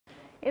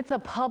It's a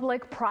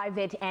public,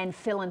 private, and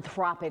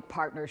philanthropic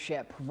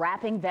partnership,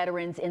 wrapping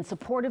veterans in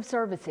supportive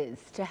services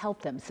to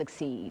help them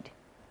succeed.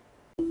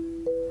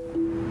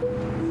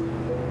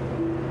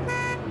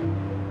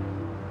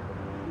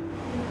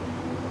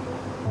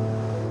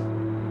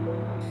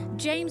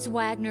 James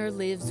Wagner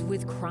lives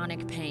with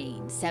chronic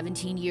pain.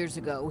 17 years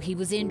ago, he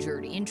was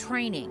injured in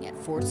training at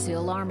Fort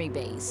Sill Army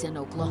Base in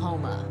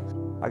Oklahoma.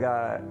 I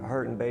got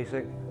hurt in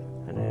basic,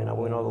 and then I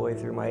went all the way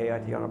through my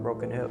AIT on a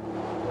broken hip.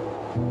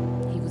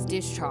 He was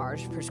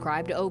discharged,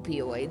 prescribed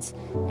opioids,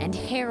 and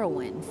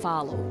heroin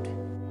followed.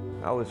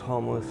 I was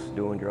homeless,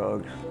 doing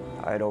drugs.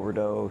 I had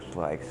overdosed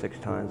like 6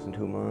 times in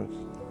 2 months.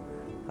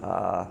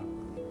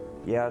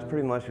 Yeah, it was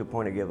pretty much to the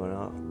point of giving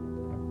up.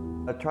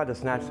 I tried to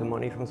snatch some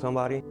money from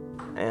somebody,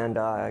 and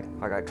I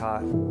got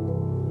caught.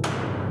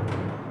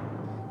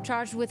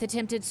 Charged with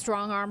attempted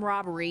strong-arm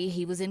robbery,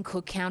 he was in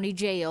Cook County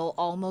Jail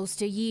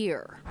almost a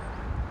year.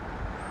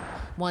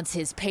 Once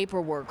his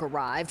paperwork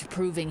arrived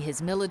proving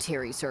his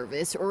military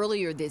service,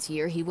 earlier this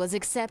year he was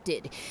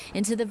accepted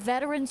into the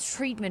Veterans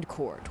Treatment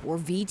Court, or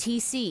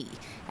VTC,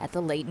 at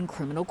the Layton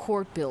Criminal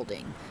Court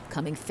building,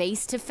 coming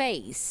face to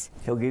face.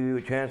 He'll give you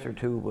a chance or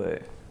two,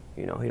 but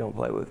you know, he don't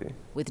play with you.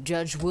 With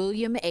Judge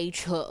William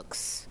H.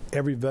 Hooks.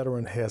 Every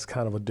veteran has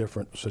kind of a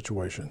different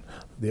situation.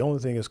 The only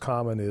thing that's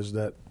common is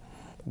that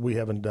we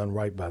haven't done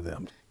right by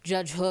them.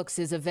 Judge Hooks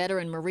is a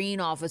veteran Marine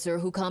officer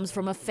who comes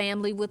from a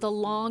family with a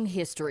long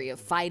history of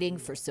fighting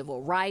for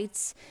civil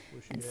rights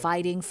and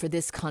fighting for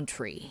this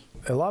country.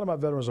 A lot of my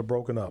veterans are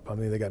broken up. I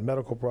mean, they got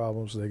medical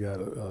problems, they got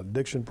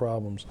addiction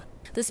problems.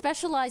 The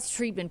Specialized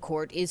Treatment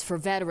Court is for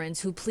veterans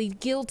who plead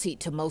guilty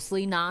to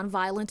mostly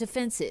nonviolent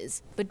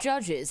offenses, but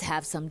judges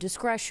have some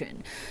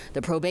discretion.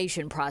 The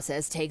probation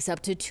process takes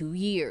up to 2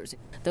 years.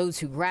 Those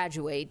who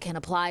graduate can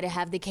apply to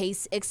have the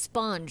case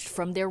expunged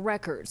from their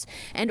records.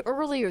 And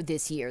earlier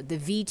this year, the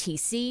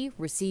VTC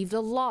received a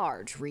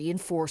large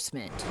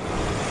reinforcement.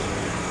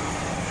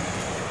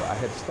 I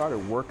had started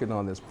working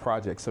on this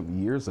project some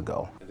years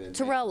ago.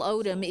 Terrell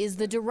Odom is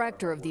the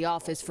director of the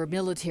Office for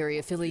Military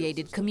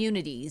Affiliated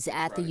Communities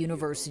at the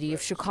University of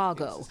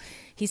Chicago.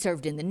 He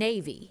served in the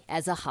Navy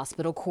as a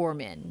hospital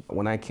corpsman.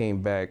 When I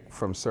came back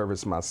from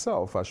service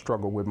myself, I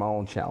struggled with my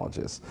own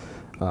challenges.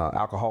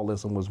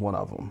 Alcoholism was one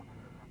of them.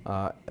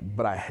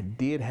 But I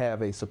did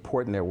have a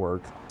support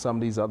network. Some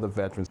of these other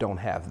veterans don't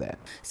have that.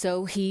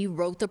 So he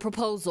wrote the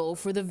proposal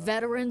for the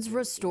Veterans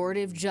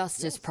Restorative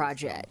Justice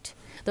Project.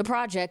 The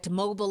project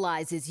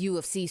mobilizes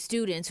UFC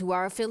students who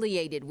are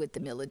affiliated with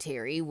the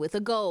military with a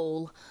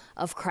goal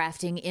of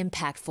crafting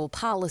impactful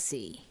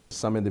policy.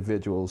 Some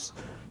individuals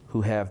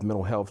who have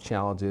mental health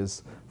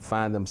challenges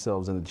find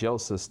themselves in the jail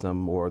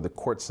system or the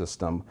court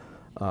system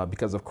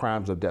because of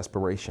crimes of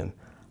desperation.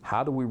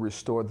 How do we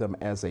restore them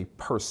as a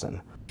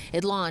person?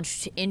 It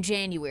launched in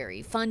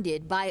January,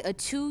 funded by a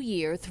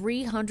 2-year,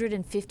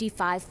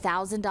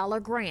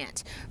 $355,000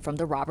 grant from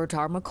the Robert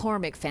R.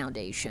 McCormick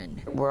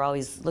Foundation. We're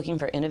always looking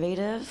for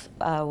innovative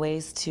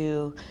ways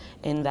to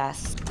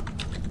invest.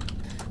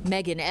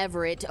 Megan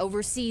Everett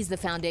oversees the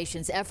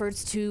foundation's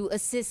efforts to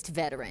assist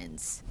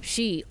veterans.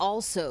 She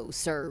also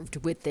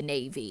served with the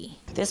Navy.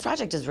 This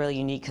project is really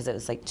unique because it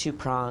was like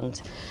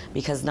two-pronged,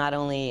 because not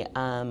only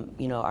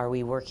are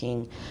we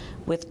working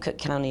with Cook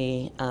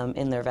County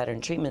in their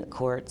veteran treatment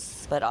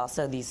courts, but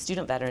also these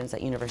student veterans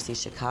at University of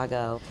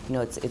Chicago. You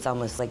know, it's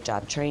almost like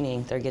job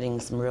training. They're getting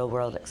some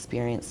real-world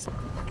experience.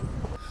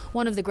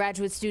 One of the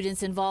graduate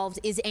students involved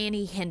is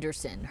Annie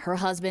Henderson. Her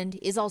husband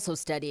is also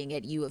studying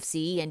at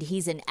UFC, and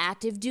he's an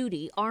active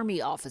duty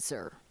Army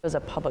officer. As a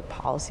public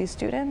policy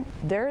student,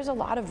 there's a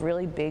lot of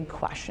really big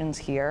questions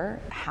here.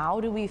 How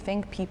do we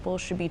think people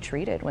should be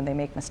treated when they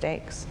make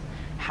mistakes?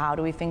 How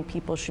do we think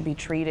people should be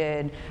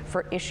treated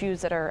for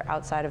issues that are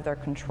outside of their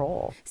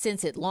control?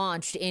 Since it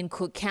launched in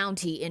Cook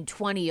County in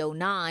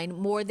 2009,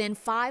 more than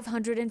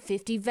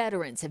 550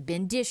 veterans have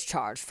been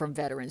discharged from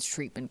Veterans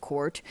Treatment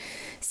Court.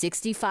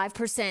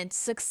 65%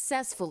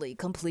 successfully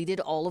completed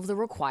all of the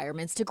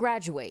requirements to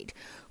graduate.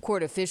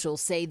 Court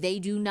officials say they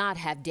do not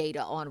have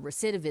data on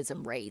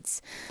recidivism rates.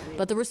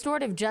 But the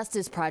Restorative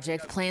Justice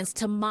Project plans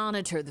to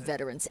monitor the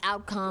veterans'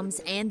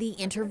 outcomes and the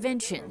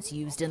interventions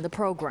used in the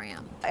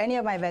program. Any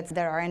of my vets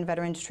that are in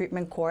Veterans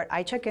Treatment Court,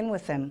 I check in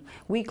with them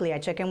weekly. I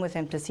check in with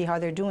them to see how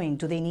they're doing.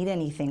 Do they need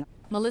anything?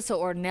 Melissa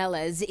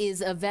Ornelas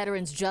is a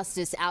Veterans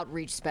Justice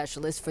Outreach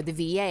Specialist for the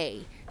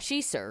VA.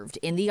 She served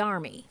in the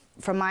Army.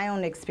 From my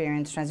own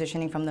experience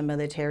transitioning from the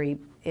military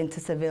into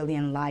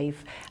civilian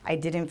life, I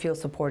didn't feel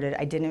supported.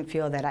 I didn't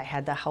feel that I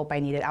had the help I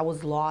needed. I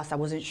was lost. I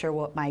wasn't sure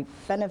what my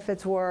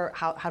benefits were.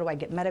 How do I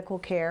get medical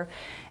care?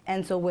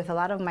 And so with a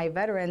lot of my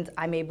veterans,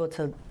 I'm able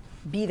to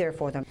be there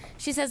for them.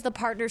 She says the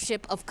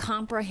partnership of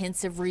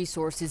comprehensive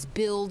resources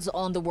builds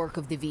on the work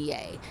of the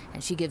VA,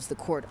 and she gives the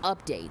court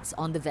updates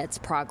on the vet's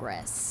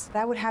progress.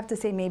 I would have to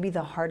say maybe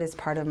the hardest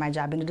part of my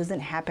job, and it doesn't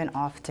happen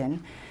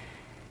often,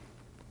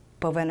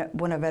 but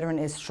when a veteran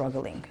is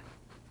struggling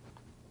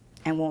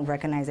and won't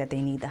recognize that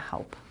they need the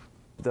help.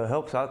 The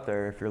help's out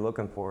there if you're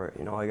looking for it.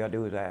 You know, all you gotta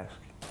do is ask.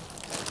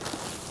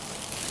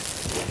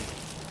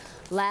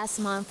 Last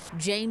month,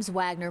 James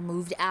Wagner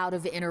moved out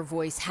of Inner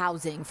Voice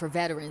housing for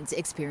veterans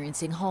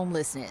experiencing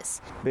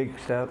homelessness. Big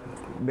step,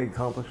 big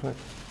accomplishment.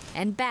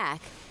 And back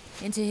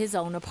into his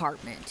own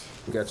apartment.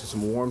 We got you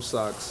some warm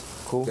socks.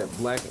 Cool. Got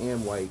black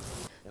and white.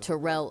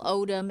 Terrell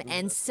Odom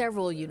and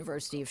several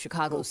University of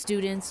Chicago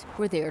students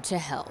were there to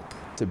help.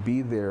 To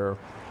be there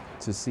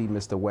to see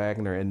Mr.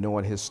 Wagner and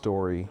knowing his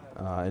story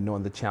and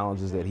knowing the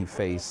challenges that he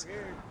faced,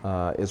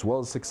 as well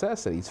as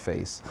success that he's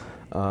faced,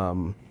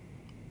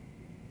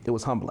 it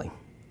was humbling.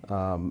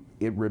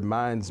 It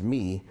reminds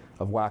me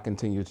of why I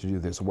continue to do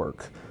this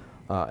work.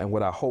 And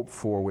what I hope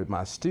for with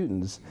my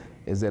students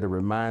is that it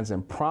reminds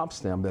and prompts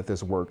them that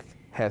this work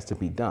has to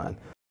be done.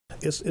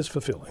 It's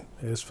fulfilling.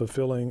 It's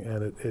fulfilling,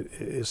 and it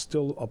is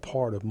still a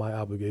part of my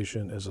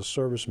obligation as a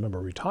service member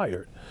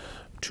retired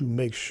to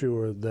make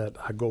sure that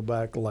I go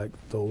back like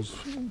those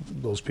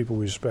people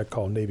we respect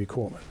called Navy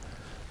corpsmen.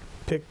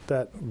 Pick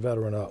that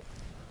veteran up,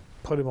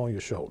 put him on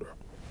your shoulder,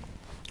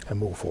 and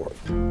move forward.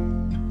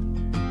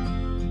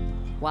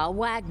 While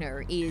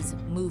Wagner is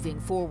moving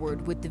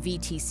forward with the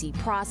VTC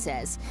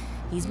process,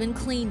 he's been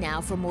clean now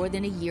for more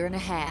than a year and a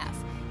half.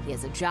 He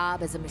has a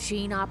job as a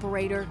machine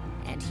operator,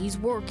 and he's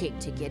working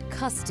to get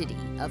custody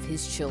of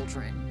his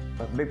children.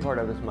 A big part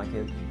of it is my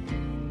kids.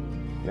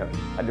 Yeah,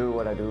 I do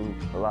what I do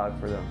a lot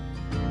for them.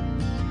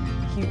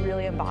 He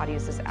really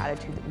embodies this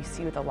attitude that we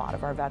see with a lot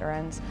of our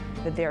veterans,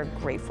 that they're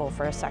grateful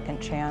for a second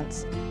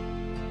chance.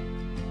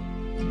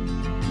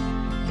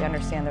 They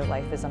understand their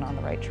life isn't on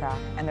the right track,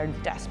 and they're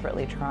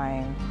desperately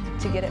trying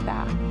to get it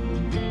back.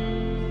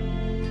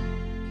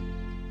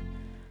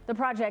 The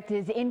project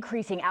is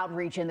increasing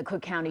outreach in the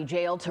Cook County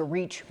Jail to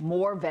reach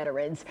more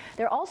veterans.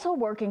 They're also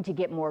working to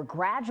get more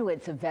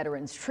graduates of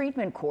Veterans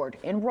Treatment Court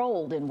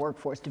enrolled in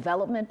workforce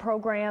development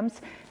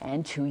programs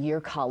and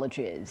two-year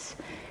colleges.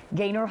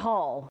 Gaynor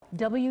Hall,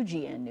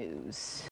 WGN News.